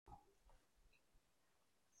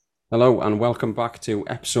Hello and welcome back to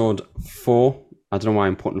episode 4. I don't know why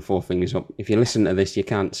I'm putting four fingers up. If you listen to this, you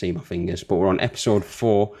can't see my fingers, but we're on episode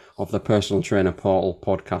 4 of the Personal Trainer Portal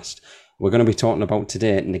podcast. We're going to be talking about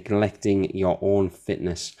today neglecting your own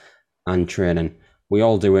fitness and training. We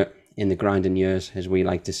all do it in the grinding years, as we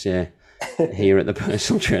like to say here at the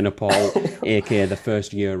Personal Trainer Portal, aka the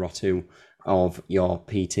first year or two of your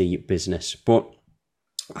PT business. But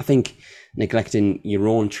I think neglecting your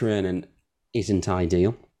own training isn't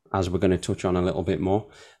ideal, as we're going to touch on a little bit more.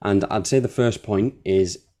 And I'd say the first point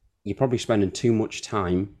is you're probably spending too much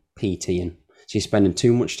time PTing. So you're spending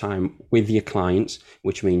too much time with your clients,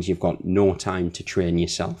 which means you've got no time to train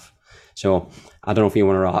yourself. So I don't know if you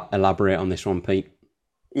want to elaborate on this one, Pete.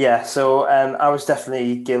 Yeah, so I was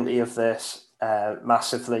definitely guilty of this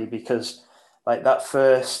massively because, like that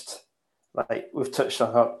first, like we've touched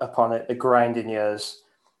upon it, the grinding years.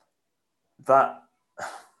 That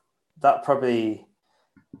that probably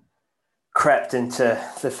crept into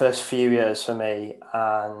the first few years for me,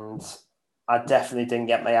 and I definitely didn't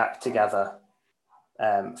get my act together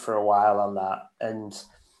for a while on that. And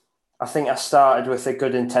I think I started with a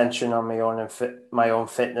good intention on my own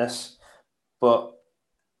fitness, but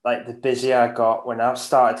like the busier I got, when I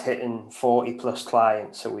started hitting 40 plus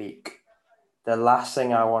clients a week, the last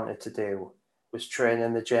thing I wanted to do was train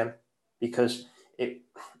in the gym because it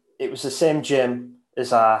it was the same gym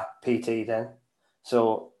as our PT then.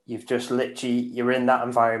 So you've just literally you're in that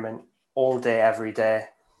environment all day, every day.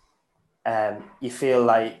 You feel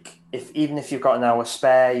like if you've got an hour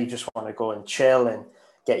spare, you just want to go and chill and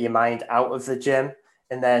get your mind out of the gym.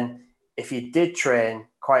 And then if you did train,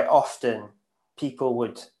 quite often people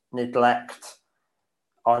would neglect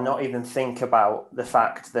or not even think about the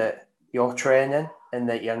fact that you're training and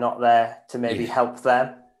that you're not there to maybe Yeah. help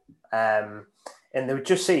them. Um, and they would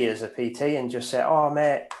just see you as a PT and just say, "Oh,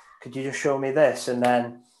 mate, could you just show me this?" And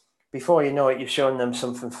then before you know it, you've shown them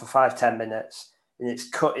something for 5, 10 minutes and it's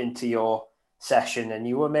cut into your session and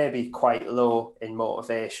you were maybe quite low in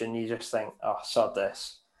motivation. You just think, "Oh, sod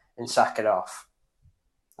this," and sack it off.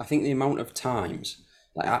 I think the amount of times,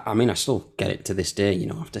 like I mean, I still get it to this day,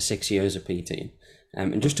 after 6 years of PTing.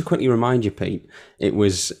 And just to quickly remind you, Pete, it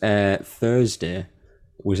was Thursday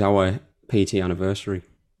was our PT anniversary,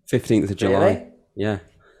 15th of July. Really? Yeah.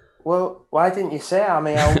 Well, why didn't you say? I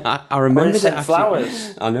mean, I I would have remembered it sent actually.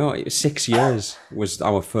 flowers. I know it was 6 years was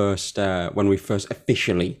our first when we first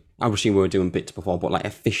officially. Obviously, we were doing bits before, but like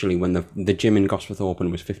officially, when the gym in Gosforth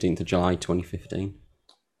opened was 15th of July 2015.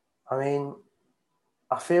 I mean,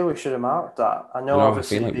 I feel we should have marked that. I I know know. I feel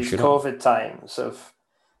obviously like we these should have. COVID times have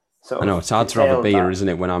I sort know of it's hard to have a curtailed beer, that. isn't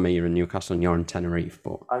it, when I'm here in Newcastle and you're in Tenerife,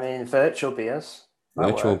 but I mean, virtual beers,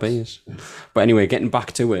 that virtual works. beers. But anyway, getting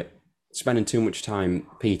back to it, spending too much time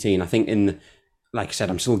PT, I think like I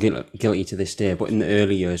said, I'm still guilty to this day, but in the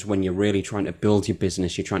early years when you're really trying to build your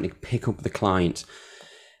business, you're trying to pick up the clients.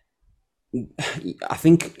 I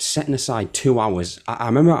think setting aside 2 hours. I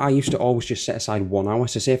remember I used to always just set aside 1 hour.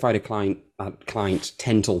 So say if I had a client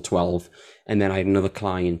 10 till 12, and then I had another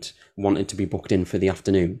client wanted to be booked in for the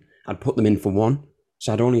afternoon, I'd put them in for one.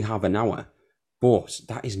 So I'd only have an hour. But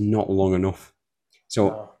that is not long enough. So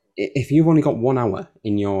No. if you've only got 1 hour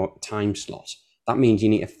in your time slot, that means you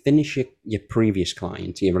need to finish your previous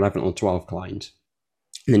client, your 11 or 12 client,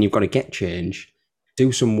 and then you've got to get changed,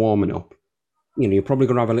 do some warming up. You're probably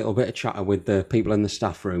going to have a little bit of chatter with the people in the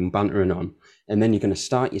staff room, bantering on, and then you're going to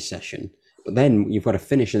start your session. But then you've got to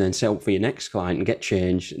finish and then set up for your next client and get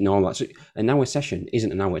changed and all that. So an hour session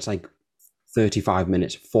isn't an hour. It's like 35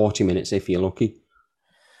 minutes, 40 minutes if you're lucky.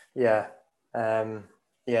 Yeah. Um,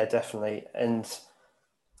 yeah, definitely. And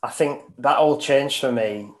I think that all changed for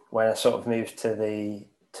me when I sort of moved to the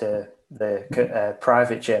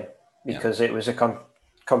private gym Yeah. because it was a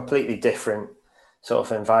completely different sort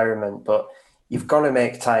of environment. But you've got to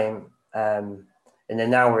make time, and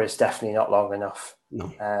an hour is definitely not long enough. No,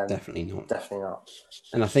 Um, definitely not. definitely not.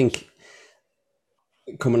 And I think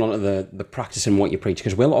coming on to the practice and what you preach,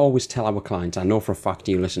 because we'll always tell our clients, I know for a fact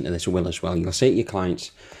you listen to this, Will, as well, you'll say to your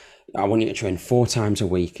clients, I want you to train 4 times a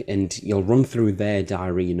week, and you'll run through their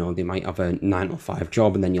diary. They might have a 9 to 5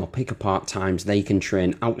 job, and then you'll pick apart times they can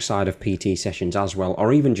train outside of PT sessions as well,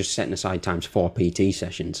 or even just setting aside times for PT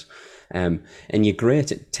sessions. And you're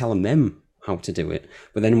great at telling them how to do it.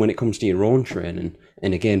 But then when it comes to your own training,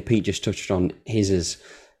 and again, Pete just touched on his as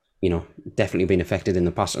definitely been affected in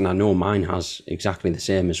the past, and I know mine has exactly the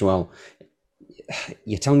same as well.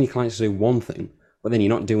 You're telling your clients to do one thing, but then you're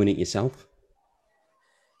not doing it yourself.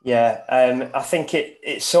 Yeah, I think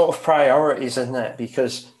it's sort of priorities, isn't it?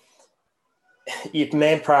 Because your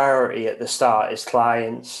main priority at the start is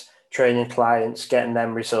clients, training clients, getting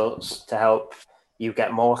them results to help you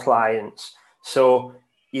get more clients. So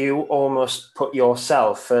you almost put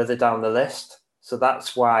yourself further down the list. So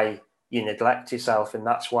that's why you neglect yourself, and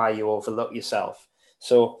that's why you overlook yourself.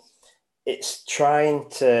 So it's trying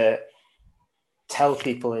to tell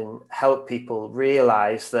people and help people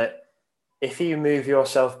realize that if you move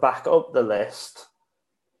yourself back up the list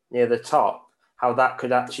near the top, how that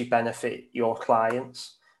could actually benefit your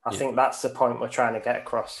clients. I think that's the point we're trying to get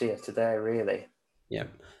across here today, really. Yeah.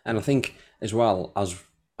 And I think as well,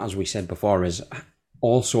 as we said before, is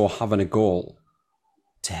also having a goal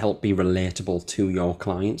to help be relatable to your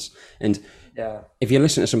clients. And if you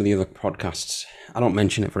listen to some of the other podcasts, I don't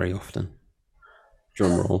mention it very often.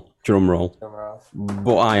 Drum roll.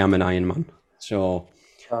 But I am an Ironman. So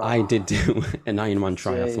I did do an Ironman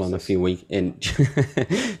triathlon a few weeks in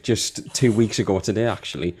just 2 weeks ago today,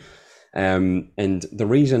 actually. And the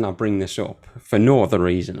reason I bring this up, for no other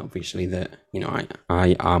reason, obviously, that, you know,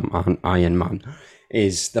 I am an Ironman,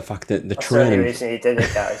 is the fact that the training... That's the only reason you did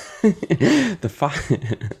it, guys. The fact...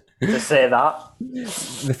 To say that.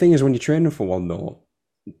 The thing is, when you're training for one, though,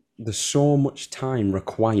 there's so much time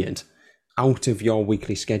required out of your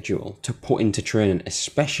weekly schedule to put into training,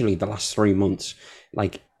 especially the last 3 months.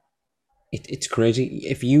 Like, it's crazy.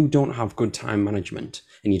 If you don't have good time management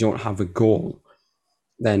and you don't have a goal,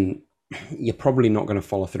 then you're probably not going to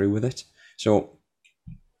follow through with it. So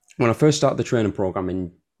when I first started the training program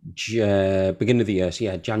in beginning of the year, so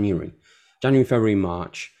yeah, January, February,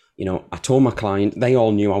 March, you know, I told my client, they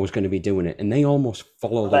all knew I was going to be doing it, and they almost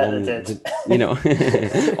followed along. You know,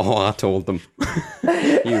 oh, I told them.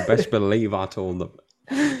 You best believe I told them.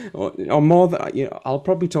 Or more than, you know, I'll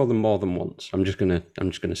probably told them more than once. I'm just gonna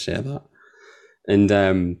say that. And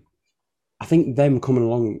I think them coming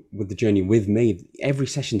along with the journey with me, every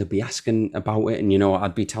session they'd be asking about it, and, you know,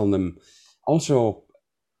 I'd be telling them, also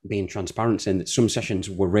being transparent, saying that some sessions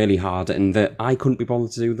were really hard and that I couldn't be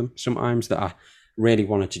bothered to do them sometimes, that I really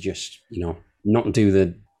wanted to just, you know, not do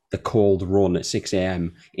the cold run at 6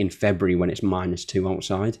 a.m. in February when it's -2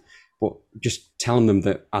 outside, but just telling them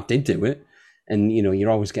that I did do it. And, you know, you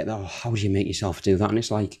always get that, oh, how would you make yourself do that? And it's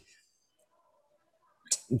like,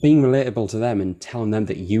 being relatable to them and telling them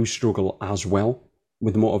that you struggle as well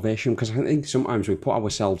with motivation, because I think sometimes we put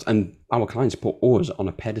ourselves, and our clients put us, on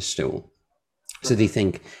a pedestal. So they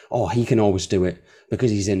think, oh, he can always do it because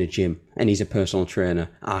he's in a gym and he's a personal trainer.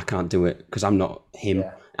 I can't do it because I'm not him.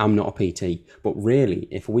 Yeah. I'm not a PT. But really,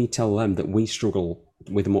 if we tell them that we struggle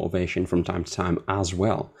with motivation from time to time as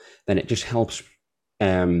well, then it just helps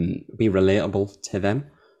be relatable to them.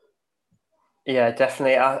 Yeah,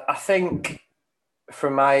 definitely. I think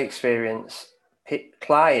from my experience,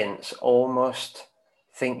 clients almost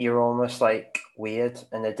think you're almost like weird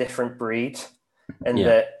and a different breed, and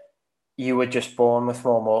that you were just born with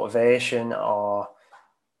more motivation, or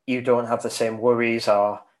you don't have the same worries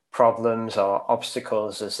or problems or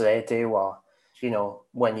obstacles as they do, or, you know,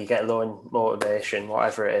 when you get low in motivation,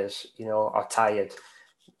 whatever it is, you know, or tired,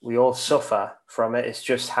 we all suffer from it. It's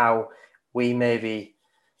just how we've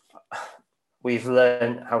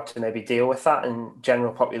learned how to maybe deal with that, and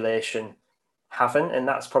general population haven't. And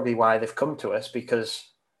that's probably why they've come to us, because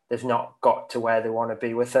they've not got to where they want to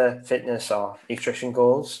be with their fitness or nutrition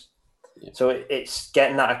goals. Yeah. So it's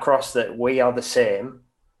getting that across that we are the same,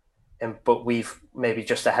 but we've maybe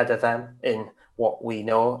just ahead of them in what we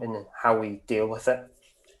know and how we deal with it.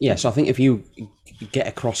 Yeah, so I think if you get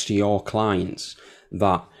across to your clients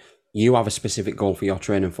that you have a specific goal for your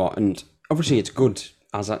training for, and obviously it's good,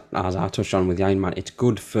 as I touched on with the Ironman, it's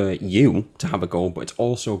good for you to have a goal, but it's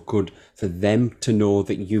also good for them to know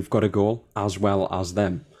that you've got a goal as well as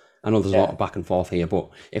them. I know there's a lot of back and forth here, but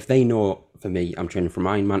if they know, for me, I'm training for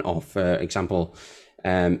Ironman, or for example,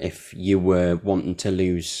 if you were wanting to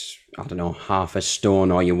lose, I don't know, half a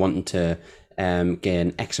stone, or you're wanting to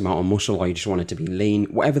gain X amount of muscle, or you just want it to be lean,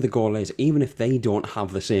 whatever the goal is, even if they don't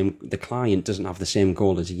have the client doesn't have the same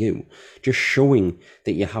goal as you, just showing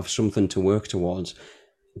that you have something to work towards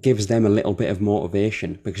gives them a little bit of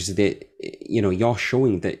motivation, because you're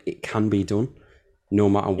showing that it can be done no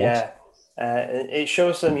matter what. Yeah, it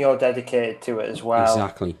shows them you're dedicated to it as well.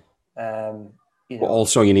 Exactly. But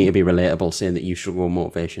also you need to be relatable, saying that you struggle with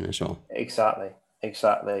motivation as well. Exactly.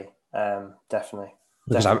 Definitely.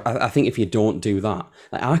 Because I think if you don't do that,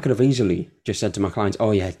 like, I could have easily just said to my clients,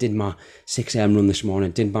 oh yeah, I did my 6 a.m. run this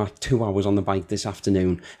morning, did my 2 hours on the bike this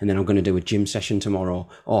afternoon, and then I'm going to do a gym session tomorrow.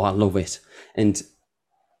 Oh, I love it. And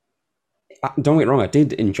don't get me wrong, I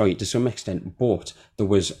did enjoy it to some extent, but there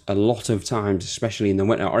was a lot of times, especially in the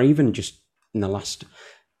winter, or even just in the last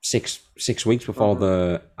six weeks before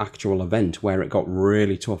the actual event, where it got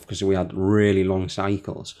really tough because we had really long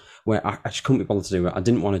cycles where I just couldn't be bothered to do it. I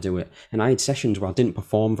didn't want to do it, and I had sessions where I didn't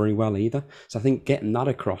perform very well either. So I think getting that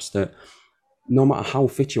across, that no matter how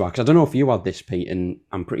fit you are, because I don't know if you had this, Pete, and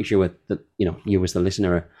I'm pretty sure that you as the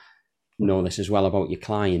listener know this as well about your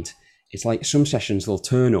client. It's like some sessions they'll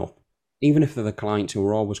turn up, even if they're the clients who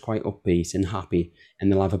are always quite upbeat and happy,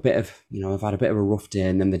 and they'll have a bit of, they've had a bit of a rough day,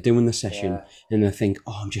 and then they're doing the session and they think,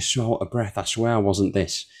 oh, I'm just so out of breath. I swear I wasn't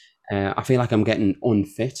this. I feel like I'm getting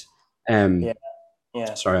unfit. Yeah.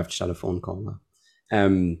 Yeah. Sorry, I've just had a phone call there.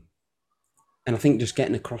 And I think just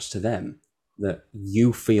getting across to them that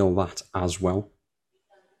you feel that as well.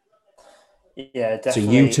 Yeah, definitely.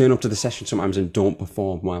 So you turn up to the session sometimes and don't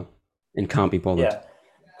perform well and can't be bothered. Yeah,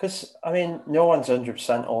 because I mean, no one's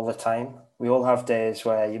 100% all the time. We all have days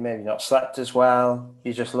where you maybe not slept as well.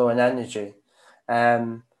 You're just low in energy.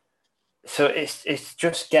 So it's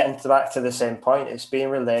just getting back to the same point. It's being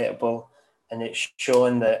relatable, and it's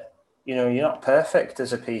showing that you're not perfect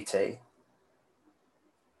as a PT.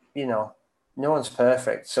 No one's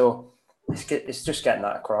perfect. So it's just getting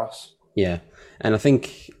that across. Yeah, and I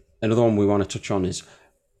think another one we want to touch on is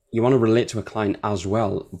you want to relate to a client as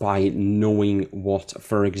well by knowing what,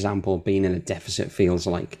 for example, being in a deficit feels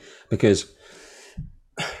like. Because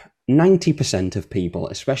 90% of people,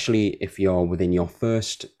 especially if you're within your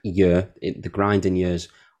first year, the grinding years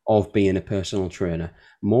of being a personal trainer,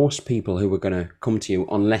 most people who are going to come to you,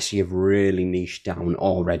 unless you've really niched down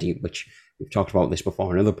already, which we've talked about this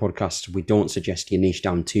before in other podcasts, we don't suggest you niche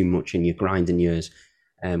down too much in your grinding years,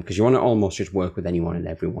 because you want to almost just work with anyone and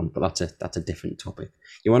everyone, but that's a different topic.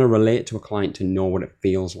 You want to relate to a client to know what it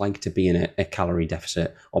feels like to be in a calorie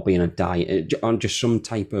deficit or be in a diet, on just some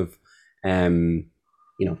type of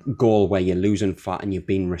goal where you're losing fat and you're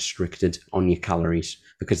being restricted on your calories,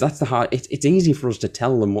 because that's the hard. It's easy for us to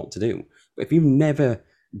tell them what to do, but if you've never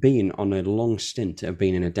been on a long stint of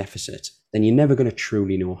being in a deficit, then you're never going to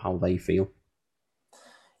truly know how they feel.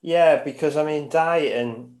 Yeah, because I mean,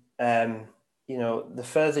 dieting, the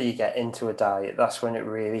further you get into a diet, that's when it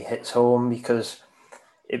really hits home, because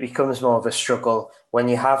it becomes more of a struggle. When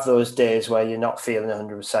you have those days where you're not feeling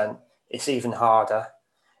 100%, it's even harder.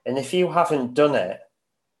 And if you haven't done it,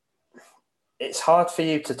 it's hard for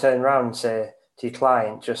you to turn around and say to your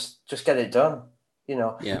client, just get it done.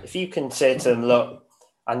 If you can say to them, look,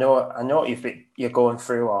 I know what you're going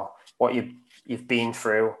through, or what you've been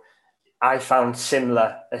through. I found a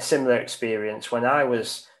similar experience when I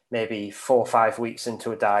was maybe 4 or 5 weeks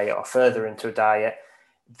into a diet or further into a diet.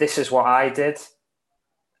 This is what I did.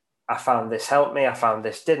 I found this helped me. I found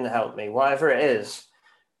this didn't help me, whatever it is.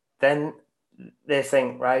 Then they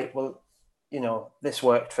think, right, well, this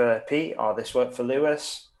worked for Pete, or this worked for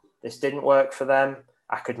Lewis. This didn't work for them.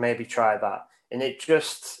 I could maybe try that. And it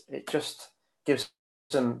just gives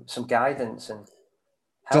them some guidance and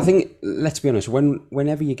help. I think, let's be honest,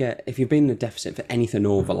 whenever if you've been in a deficit for anything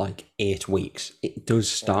over like 8 weeks, it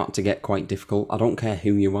does start to get quite difficult. I don't care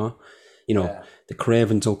who you are. The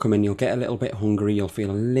cravings will come in, you'll get a little bit hungry, you'll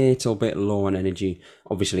feel a little bit low on energy.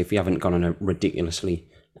 Obviously, if you haven't gone on a ridiculously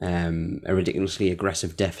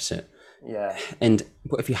aggressive deficit. Yeah.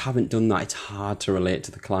 But if you haven't done that, it's hard to relate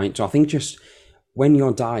to the client. So I think just when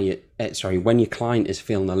your client is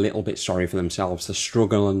feeling a little bit sorry for themselves, they're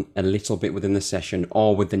struggling a little bit within the session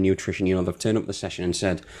or with the nutrition, they've turned up the session and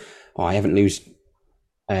said, oh, I haven't lost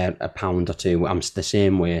a pound or two, I'm the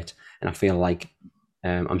same weight, and I feel like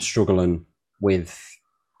I'm struggling with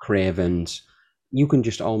cravings. You can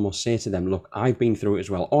just almost say to them, look, I've been through it as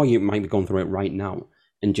well, or you might be going through it right now,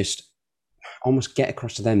 and just almost get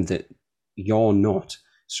across to them that you're not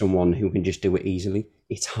someone who can just do it easily.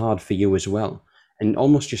 It's hard for you as well. And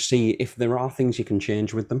almost just see if there are things you can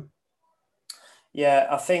change with them. Yeah,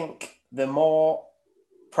 I think the more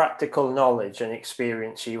practical knowledge and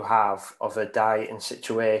experience you have of a dieting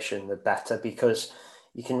situation, the better, because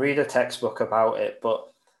you can read a textbook about it, but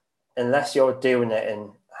unless you're doing it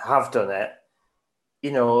and have done it,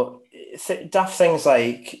 daft things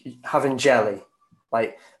like having jelly,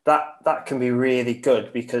 like that can be really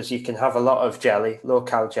good, because you can have a lot of jelly,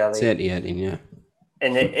 low-cal jelly. 30, yeah.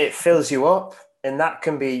 And it fills you up, and that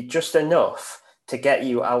can be just enough to get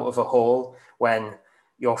you out of a hole when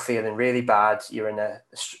you're feeling really bad. You're in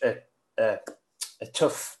a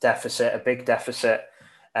tough deficit, a big deficit,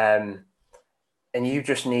 and you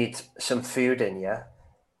just need some food in you.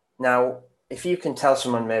 Now, if you can tell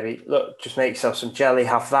someone, maybe, look, just make yourself some jelly,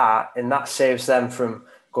 have that, and that saves them from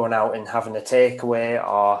going out and having a takeaway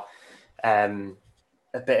or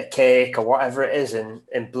a bit of cake or whatever it is,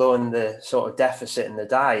 and blowing the sort of deficit in the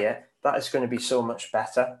diet, that is going to be so much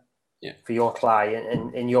better. for your client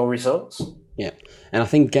and in your results. Yeah. And I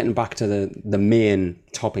think getting back to the main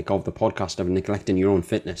topic of the podcast of neglecting your own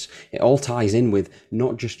fitness, it all ties in with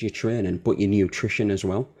not just your training, but your nutrition as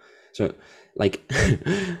well. So, like,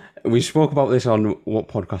 we spoke about this on what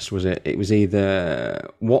podcast was it? It was either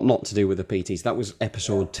What Not to Do with the PTs. That was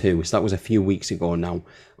episode 2. So that was a few weeks ago now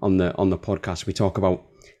on the podcast. We talk about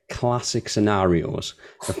classic scenarios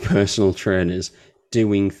of personal trainers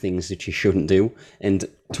doing things that you shouldn't do. And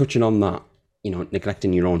touching on that,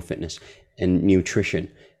 neglecting your own fitness and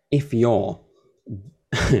nutrition. If you're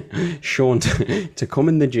shown to come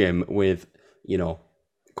in the gym with,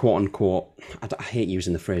 quote unquote, I hate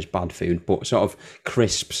using the phrase bad food, but sort of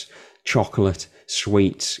crisps, chocolate,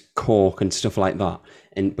 sweets, Coke and stuff like that.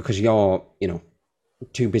 And because you're,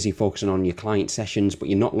 too busy focusing on your client sessions, but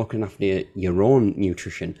you're not looking after your own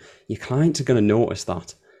nutrition, your clients are going to notice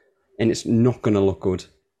that and it's not going to look good.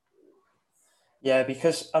 Yeah,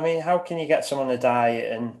 because, how can you get someone to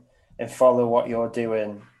diet and follow what you're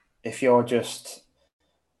doing if you're just,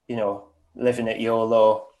 living at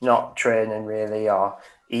YOLO, not training really, or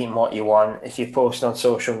eating what you want? If you post on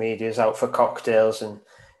social medias out for cocktails and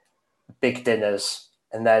big dinners,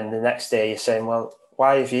 and then the next day you're saying, well,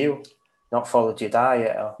 why have you not followed your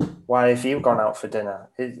diet? Or why have you gone out for dinner?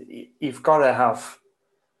 You've got to have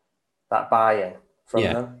that buy-in from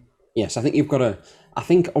them. Yes, I think you've got to. I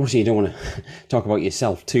think obviously you don't want to talk about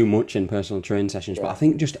yourself too much in personal training sessions, but I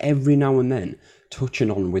think just every now and then touching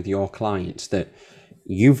on with your clients that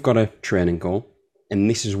you've got a training goal and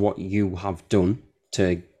this is what you have done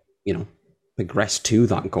to, progress to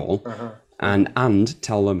that goal, and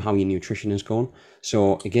tell them how your nutrition has gone.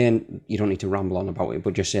 So again, you don't need to ramble on about it,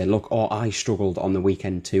 but just say, look, I struggled on the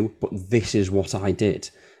weekend too, but this is what I did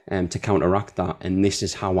to counteract that, and this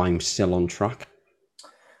is how I'm still on track.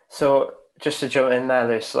 So just to jump in there,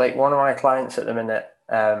 Lewis, like one of my clients at the minute,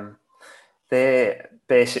 they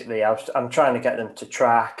basically, I'm trying to get them to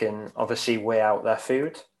track and obviously weigh out their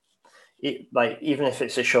food, even if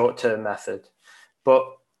it's a short-term method. But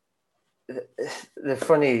the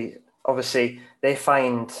funny, obviously, they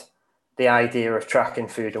find the idea of tracking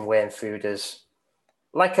food and weighing food as,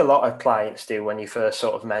 like a lot of clients do when you first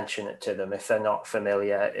sort of mention it to them, if they're not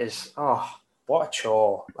familiar, is, what a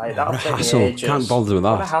chore. Like, that'll take me ages. Can't bother with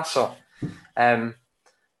that. What a hassle. And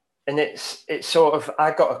it's sort of,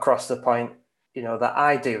 I got across the point, that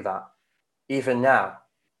I do that even now.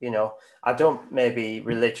 I don't maybe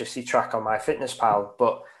religiously track on MyFitnessPal,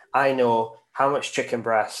 but I know how much chicken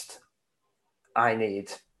breast I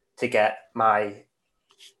need to get my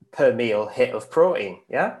per meal hit of protein.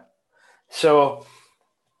 Yeah. So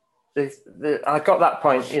I got that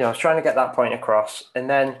point, I was trying to get that point across. And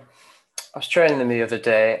then I was training them the other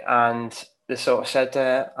day and they sort of said,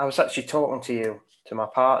 I was actually talking to my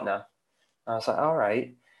partner. I was like, all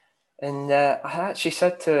right. And I actually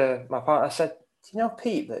said to my partner, I said, do you know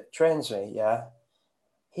Pete that trains me? Yeah.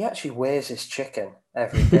 He actually weighs his chicken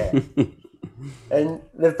every day. And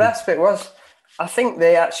the best bit was, I think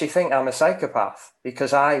they actually think I'm a psychopath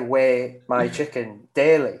because I weigh my chicken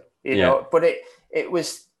daily, but it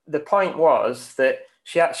was, the point was that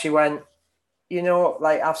she actually went,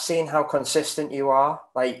 like, I've seen how consistent you are,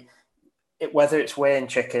 like whether it's weighing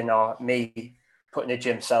chicken or me putting a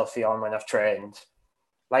gym selfie on when I've trained,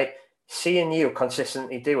 like seeing you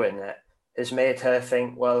consistently doing it has made her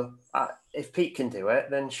think, well, if Pete can do it,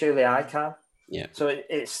 then surely I can. Yeah. So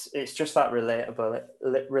it's just that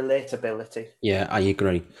relatability. Yeah, I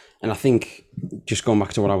agree. And I think just going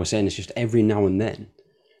back to what I was saying, it's just every now and then,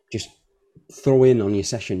 just throw in on your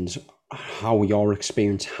sessions how your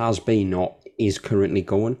experience has been or is currently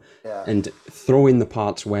going, and throw in the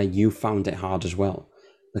parts where you found it hard as well,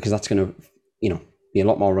 because that's going to, be a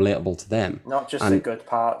lot more relatable to them. Not just the good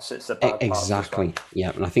parts, it's the bad parts. Exactly.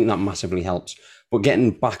 Yeah, and I think that massively helps. But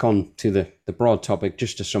getting back on to the broad topic,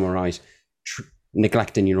 just to summarize,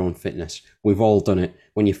 neglecting your own fitness. We've all done it.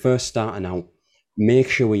 When you're first starting out, make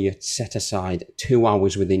sure you set aside 2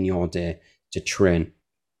 hours within your day to train.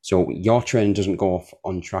 So your training doesn't go off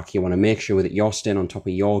on track. You want to make sure that you're staying on top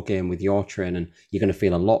of your game with your training. You're going to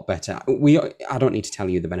feel a lot better. I don't need to tell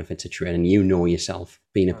you the benefits of training. You know yourself,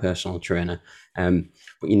 being a personal trainer. But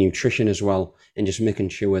your nutrition as well, and just making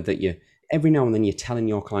sure that every now and then you're telling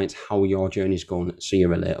your clients how your journey's going so you're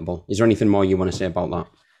relatable. Is there anything more you want to say about that?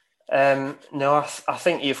 No, I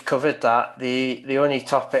think you've covered that. The only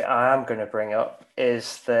topic I am going to bring up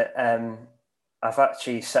is that I've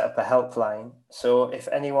actually set up a helpline. So if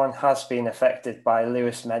anyone has been affected by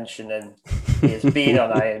Lewis mentioning he has been on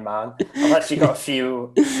Ironman, I've actually got a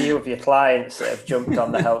few of your clients that have jumped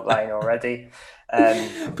on the helpline already.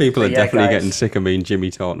 People are definitely guys, getting sick of me and Jimmy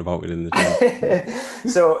talking about it in the gym.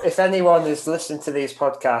 So if anyone is listening to these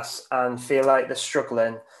podcasts and feel like they're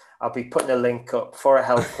struggling, I'll be putting a link up for a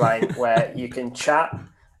helpline where you can chat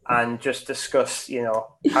and just discuss,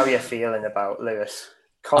 how you're feeling about Lewis.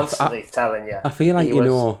 Constantly telling you. I feel like, he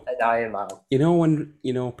was an Ironman.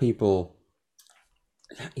 When, people,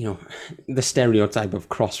 the stereotype of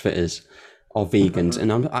CrossFitters or vegans,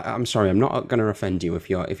 and I'm sorry, I'm not going to offend you if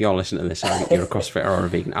you're listening to this and you're a CrossFitter or a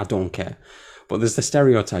vegan. I don't care. But there's the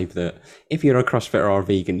stereotype that if you're a CrossFitter or a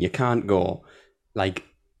vegan, you can't go like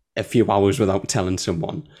a few hours without telling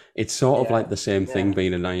someone. It's sort of like the same thing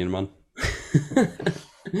being an Ironman.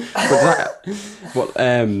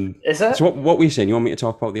 Is it? So what were you saying? You want me to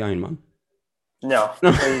talk about the Ironman? No,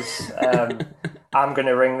 please. I'm going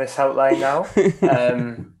to ring this helpline now,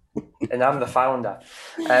 and I'm the founder.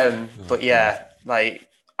 But yeah, like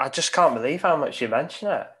I just can't believe how much you mention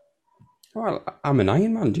it. Well, I'm an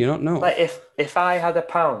Ironman. Do you not know? Like if I had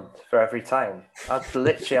 £1 for every time, I'd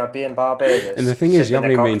be in Barbados. And the thing is, you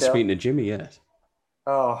haven't even been speaking to Jimmy yet.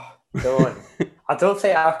 Oh, don't. I don't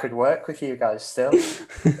think I could work with you guys still.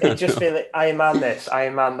 It'd just be like, Ironman this,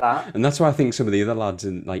 Ironman that. And that's why I think some of the other lads,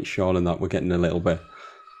 like Sean and that, were getting a little bit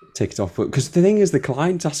ticked off. Because the thing is, the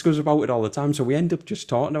clients ask us about it all the time, so we end up just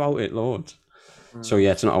talking about it loads. So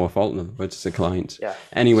yeah, it's not our fault, in other words, it's the clients. Yeah.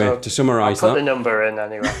 Anyway, so to summarise I'll put the number in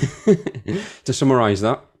anyway. To summarise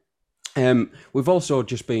that, we've also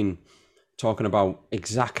just been talking about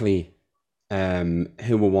exactly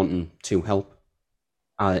who we're wanting to help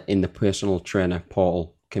in the personal trainer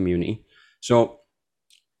portal community. So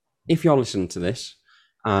if you're listening to this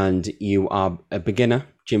and you are a beginner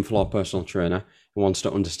gym floor personal trainer who wants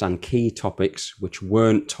to understand key topics which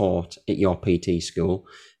weren't taught at your PT school,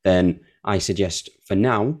 then I suggest for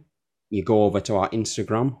now you go over to our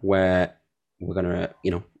Instagram where we're going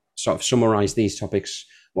to, sort of summarize these topics,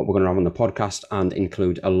 what we're going to have on the podcast, and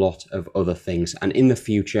include a lot of other things. And in the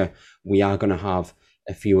future, we are going to have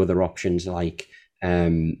a few other options like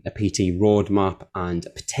a PT roadmap and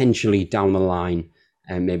potentially down the line,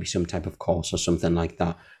 maybe some type of course or something like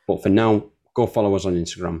that. But for now, go follow us on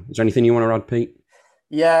Instagram. Is there anything you want to add, Pete?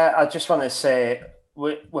 Yeah, I just want to say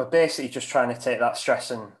we're basically just trying to take that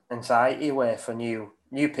stress and anxiety away for new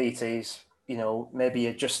PTs. Maybe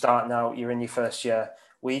you're just starting out, you're in your first year.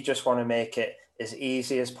 We just want to make it as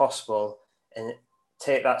easy as possible and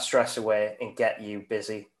take that stress away and get you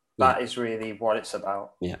busy. That is really what it's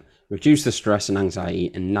about. Yeah. Reduce the stress and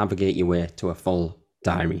anxiety and navigate your way to a full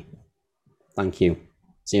diary. Thank you.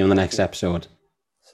 See you on the next episode.